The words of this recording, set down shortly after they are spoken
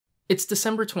It's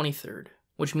December 23rd,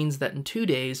 which means that in 2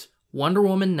 days, Wonder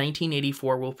Woman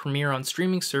 1984 will premiere on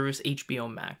streaming service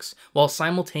HBO Max, while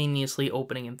simultaneously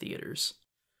opening in theaters.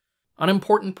 An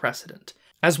important precedent,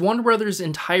 as Warner Bros.'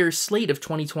 entire slate of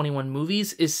 2021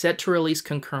 movies is set to release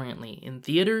concurrently in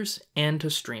theaters and to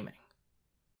streaming.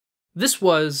 This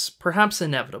was, perhaps,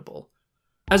 inevitable.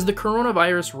 As the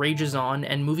coronavirus rages on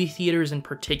and movie theaters in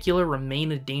particular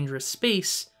remain a dangerous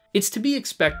space, it's to be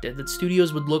expected that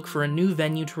studios would look for a new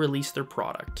venue to release their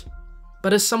product.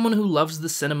 But as someone who loves the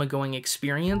cinema-going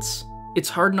experience, it's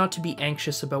hard not to be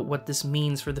anxious about what this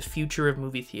means for the future of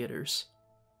movie theaters.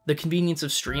 The convenience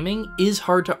of streaming is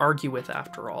hard to argue with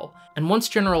after all, and once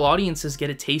general audiences get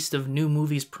a taste of new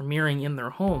movies premiering in their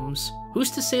homes,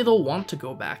 who's to say they'll want to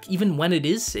go back, even when it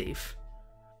is safe?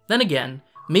 Then again,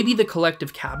 maybe the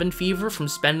collective cabin fever from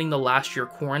spending the last year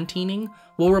quarantining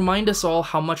will remind us all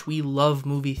how much we love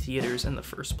movie theaters in the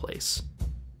first place.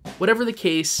 Whatever the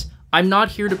case, I'm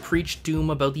not here to preach doom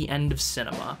about the end of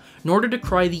cinema, nor to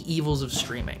decry the evils of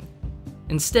streaming.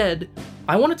 Instead,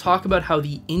 I want to talk about how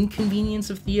the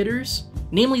inconvenience of theaters,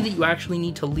 namely that you actually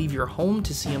need to leave your home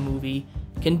to see a movie,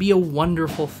 can be a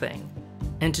wonderful thing.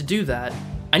 And to do that,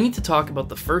 I need to talk about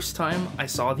the first time I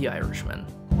saw The Irishman.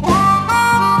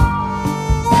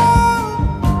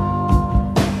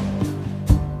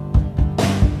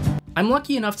 I'm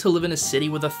lucky enough to live in a city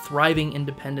with a thriving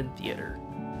independent theater.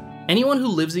 Anyone who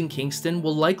lives in Kingston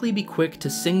will likely be quick to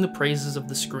sing the praises of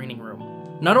the screening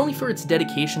room, not only for its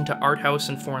dedication to art house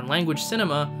and foreign language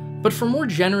cinema, but for more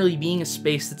generally being a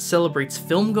space that celebrates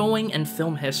film going and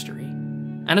film history.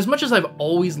 And as much as I've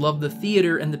always loved the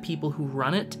theater and the people who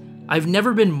run it, I've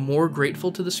never been more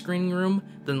grateful to the screening room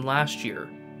than last year,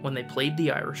 when they played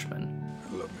The Irishman.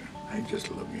 I love you. I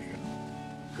just love you.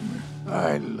 Come here.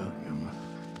 I love you.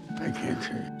 I can't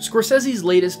tell you. Scorsese's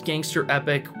latest gangster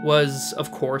epic was,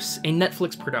 of course, a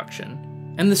Netflix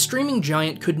production, and the streaming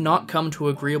giant could not come to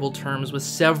agreeable terms with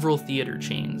several theater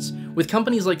chains, with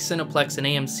companies like Cineplex and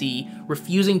AMC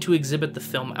refusing to exhibit the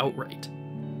film outright.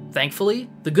 Thankfully,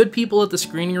 the good people at the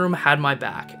screening room had my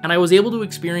back, and I was able to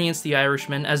experience The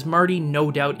Irishman as Marty no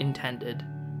doubt intended.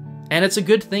 And it's a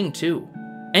good thing too.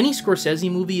 Any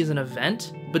Scorsese movie is an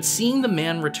event, but seeing the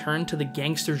man return to the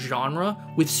gangster genre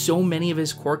with so many of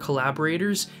his core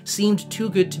collaborators seemed too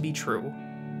good to be true.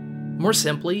 More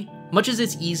simply, much as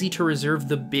it's easy to reserve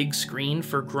the big screen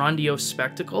for grandiose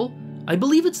spectacle, I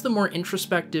believe it's the more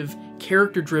introspective,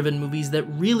 character-driven movies that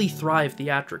really thrive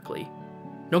theatrically.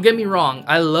 Don't get me wrong,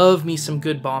 I love me some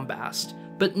good bombast,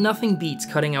 but nothing beats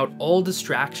cutting out all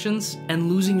distractions and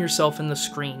losing yourself in the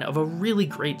screen of a really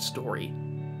great story.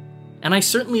 And I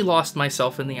certainly lost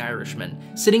myself in The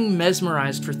Irishman, sitting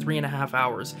mesmerized for 3.5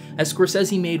 hours as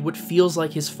Scorsese made what feels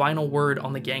like his final word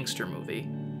on the gangster movie.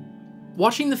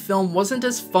 Watching the film wasn't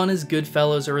as fun as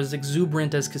Goodfellas or as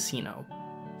exuberant as Casino.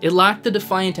 It lacked the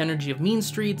defiant energy of Mean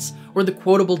Streets or the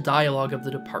quotable dialogue of The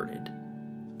Departed.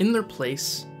 In their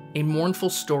place, a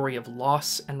mournful story of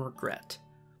loss and regret,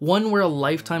 one where a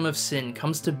lifetime of sin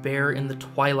comes to bear in the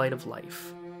twilight of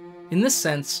life. In this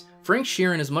sense, Frank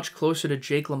Sheeran is much closer to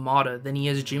Jake LaMotta than he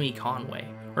is Jimmy Conway,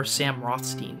 or Sam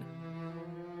Rothstein.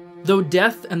 Though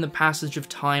death and the passage of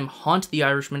time haunt The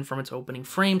Irishman from its opening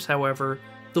frames, however,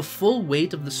 the full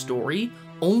weight of the story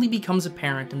only becomes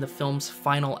apparent in the film's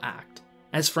final act,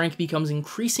 as Frank becomes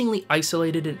increasingly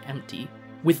isolated and empty,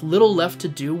 with little left to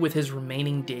do with his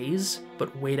remaining days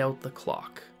but wait out the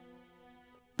clock.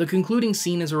 The concluding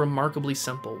scene is a remarkably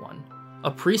simple one. A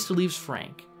priest leaves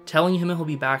Frank, telling him he'll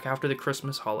be back after the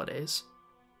Christmas holidays.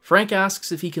 Frank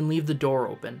asks if he can leave the door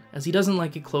open, as he doesn't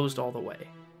like it closed all the way.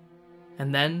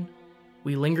 And then,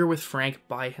 we linger with Frank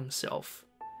by himself,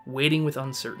 waiting with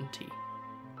uncertainty,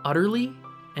 utterly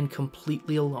and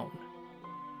completely alone.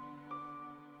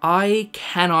 I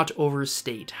cannot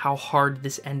overstate how hard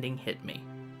this ending hit me.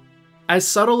 As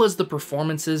subtle as the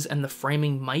performances and the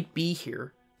framing might be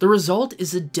here, the result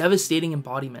is a devastating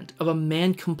embodiment of a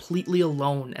man completely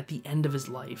alone at the end of his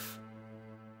life.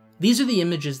 These are the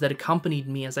images that accompanied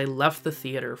me as I left the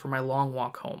theater for my long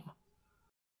walk home.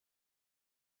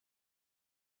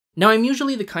 Now, I'm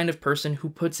usually the kind of person who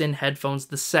puts in headphones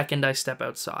the second I step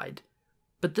outside,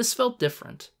 but this felt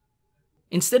different.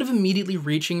 Instead of immediately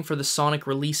reaching for the sonic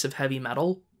release of heavy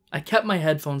metal, I kept my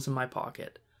headphones in my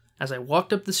pocket as I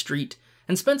walked up the street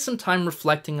and spent some time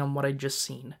reflecting on what I'd just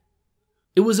seen.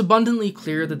 It was abundantly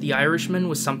clear that The Irishman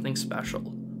was something special,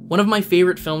 one of my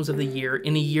favorite films of the year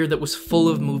in a year that was full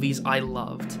of movies I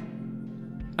loved.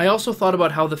 I also thought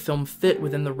about how the film fit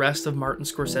within the rest of Martin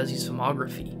Scorsese's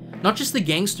filmography, not just the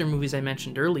gangster movies I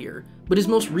mentioned earlier, but his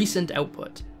most recent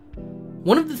output.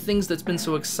 One of the things that's been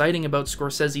so exciting about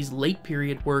Scorsese's late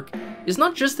period work is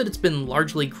not just that it's been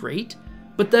largely great,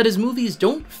 but that his movies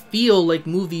don't feel like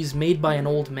movies made by an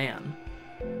old man.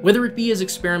 Whether it be his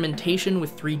experimentation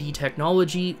with 3D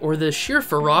technology or the sheer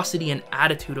ferocity and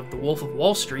attitude of The Wolf of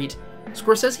Wall Street,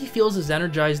 Scorsese feels as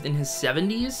energized in his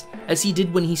 70s as he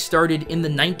did when he started in the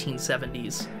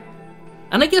 1970s.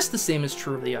 And I guess the same is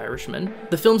true of The Irishman,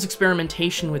 the film's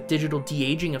experimentation with digital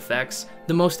de-aging effects,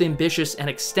 the most ambitious and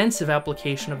extensive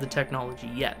application of the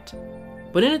technology yet.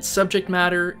 But in its subject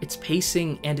matter, its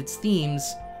pacing, and its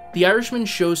themes, The Irishman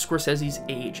shows Scorsese's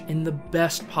age in the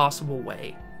best possible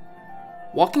way.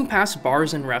 Walking past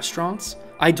bars and restaurants,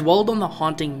 I dwelled on the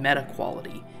haunting meta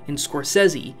quality in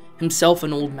Scorsese, himself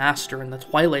an old master in the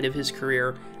twilight of his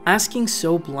career, asking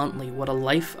so bluntly what a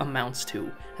life amounts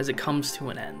to as it comes to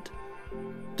an end.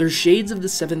 There's shades of the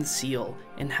Seventh Seal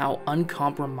in how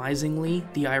uncompromisingly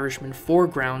The Irishman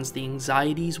foregrounds the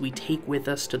anxieties we take with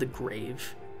us to the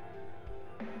grave.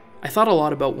 I thought a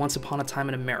lot about Once Upon a Time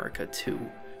in America, too,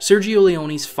 Sergio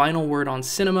Leone's final word on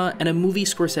cinema and a movie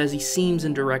Scorsese seems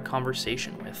in direct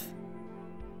conversation with.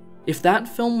 If that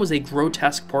film was a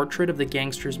grotesque portrait of the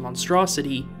gangster's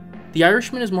monstrosity, The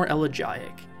Irishman is more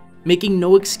elegiac, making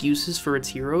no excuses for its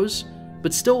heroes,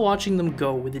 but still watching them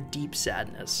go with a deep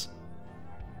sadness.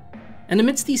 And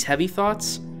amidst these heavy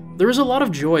thoughts, there was a lot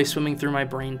of joy swimming through my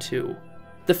brain too.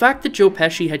 The fact that Joe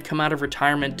Pesci had come out of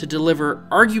retirement to deliver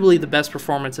arguably the best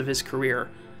performance of his career,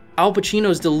 Al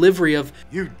Pacino's delivery of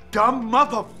You dumb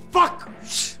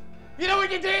motherfuckers! You know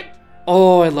what you did?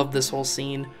 oh, I love this whole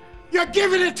scene, You're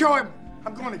giving it to him!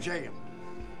 I'm going to jail.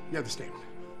 You understand?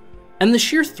 and the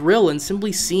sheer thrill in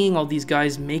simply seeing all these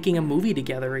guys making a movie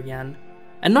together again.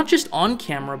 And not just on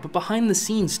camera, but behind the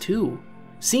scenes too.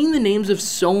 Seeing the names of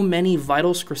so many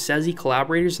vital Scorsese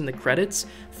collaborators in the credits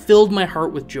filled my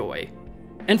heart with joy.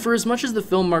 And for as much as the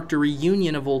film marked a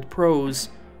reunion of old pros,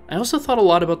 I also thought a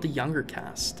lot about the younger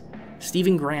cast.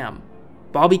 Stephen Graham,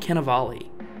 Bobby Cannavale,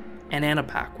 and Anna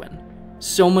Paquin.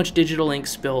 So much digital ink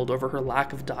spilled over her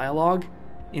lack of dialogue,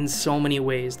 in so many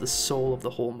ways the soul of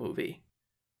the whole movie.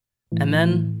 And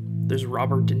then there's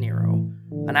Robert De Niro,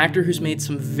 an actor who's made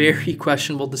some very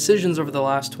questionable decisions over the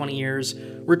last 20 years,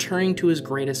 returning to his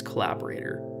greatest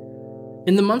collaborator.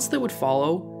 In the months that would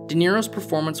follow, De Niro's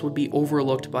performance would be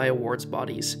overlooked by awards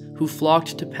bodies, who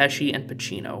flocked to Pesci and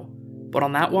Pacino. But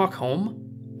on that walk home,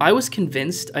 I was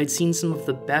convinced I'd seen some of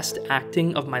the best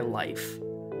acting of my life.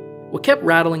 What kept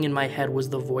rattling in my head was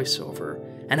the voiceover,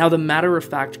 and how the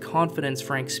matter-of-fact confidence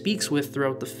Frank speaks with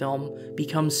throughout the film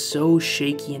becomes so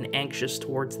shaky and anxious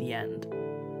towards the end.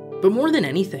 But more than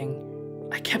anything,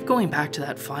 I kept going back to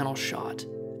that final shot,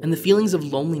 and the feelings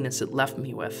of loneliness it left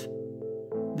me with.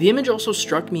 The image also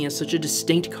struck me as such a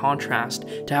distinct contrast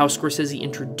to how Scorsese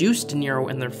introduced De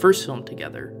Niro in their first film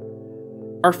together.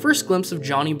 Our first glimpse of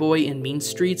Johnny Boy in Mean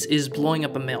Streets is blowing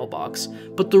up a mailbox,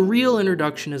 but the real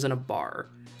introduction is in a bar,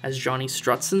 as Johnny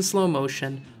struts in slow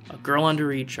motion, a girl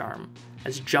under each arm,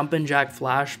 as Jumpin' Jack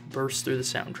Flash bursts through the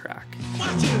soundtrack.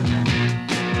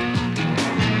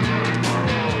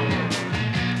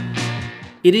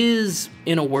 It is,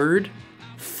 in a word,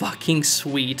 fucking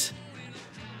sweet.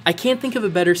 I can't think of a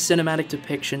better cinematic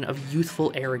depiction of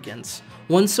youthful arrogance,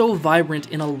 one so vibrant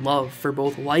in a love for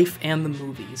both life and the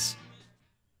movies.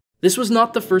 This was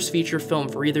not the first feature film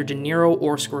for either De Niro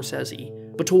or Scorsese,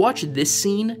 but to watch this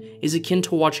scene is akin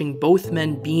to watching both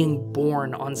men being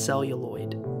born on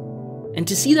celluloid. And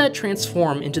to see that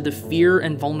transform into the fear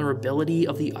and vulnerability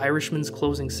of The Irishman's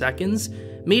closing seconds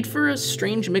made for a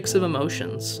strange mix of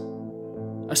emotions.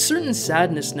 A certain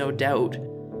sadness, no doubt,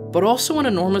 but also an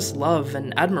enormous love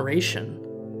and admiration.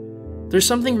 There's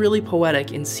something really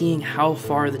poetic in seeing how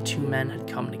far the two men had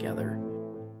come together.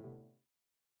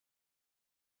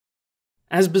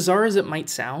 As bizarre as it might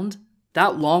sound,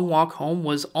 that long walk home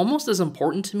was almost as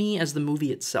important to me as the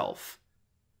movie itself.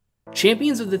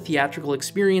 Champions of the theatrical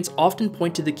experience often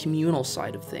point to the communal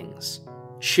side of things,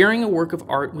 sharing a work of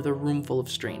art with a room full of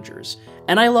strangers,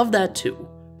 and I love that too.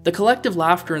 The collective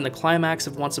laughter in the climax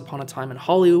of Once Upon a Time in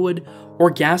Hollywood, or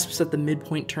gasps at the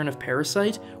midpoint turn of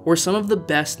Parasite, were some of the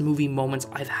best movie moments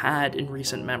I've had in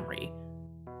recent memory.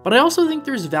 But I also think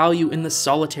there's value in the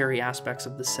solitary aspects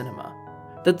of the cinema,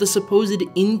 that the supposed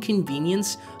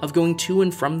inconvenience of going to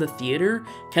and from the theater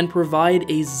can provide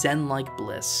a zen-like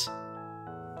bliss.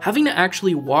 Having to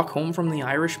actually walk home from The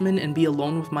Irishman and be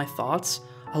alone with my thoughts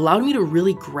allowed me to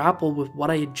really grapple with what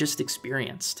I had just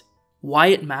experienced, why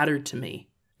it mattered to me,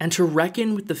 and to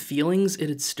reckon with the feelings it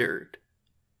had stirred.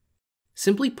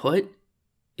 Simply put,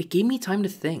 it gave me time to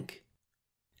think.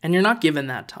 And you're not given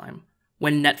that time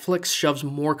when Netflix shoves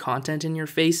more content in your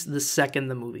face the second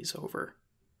the movie's over.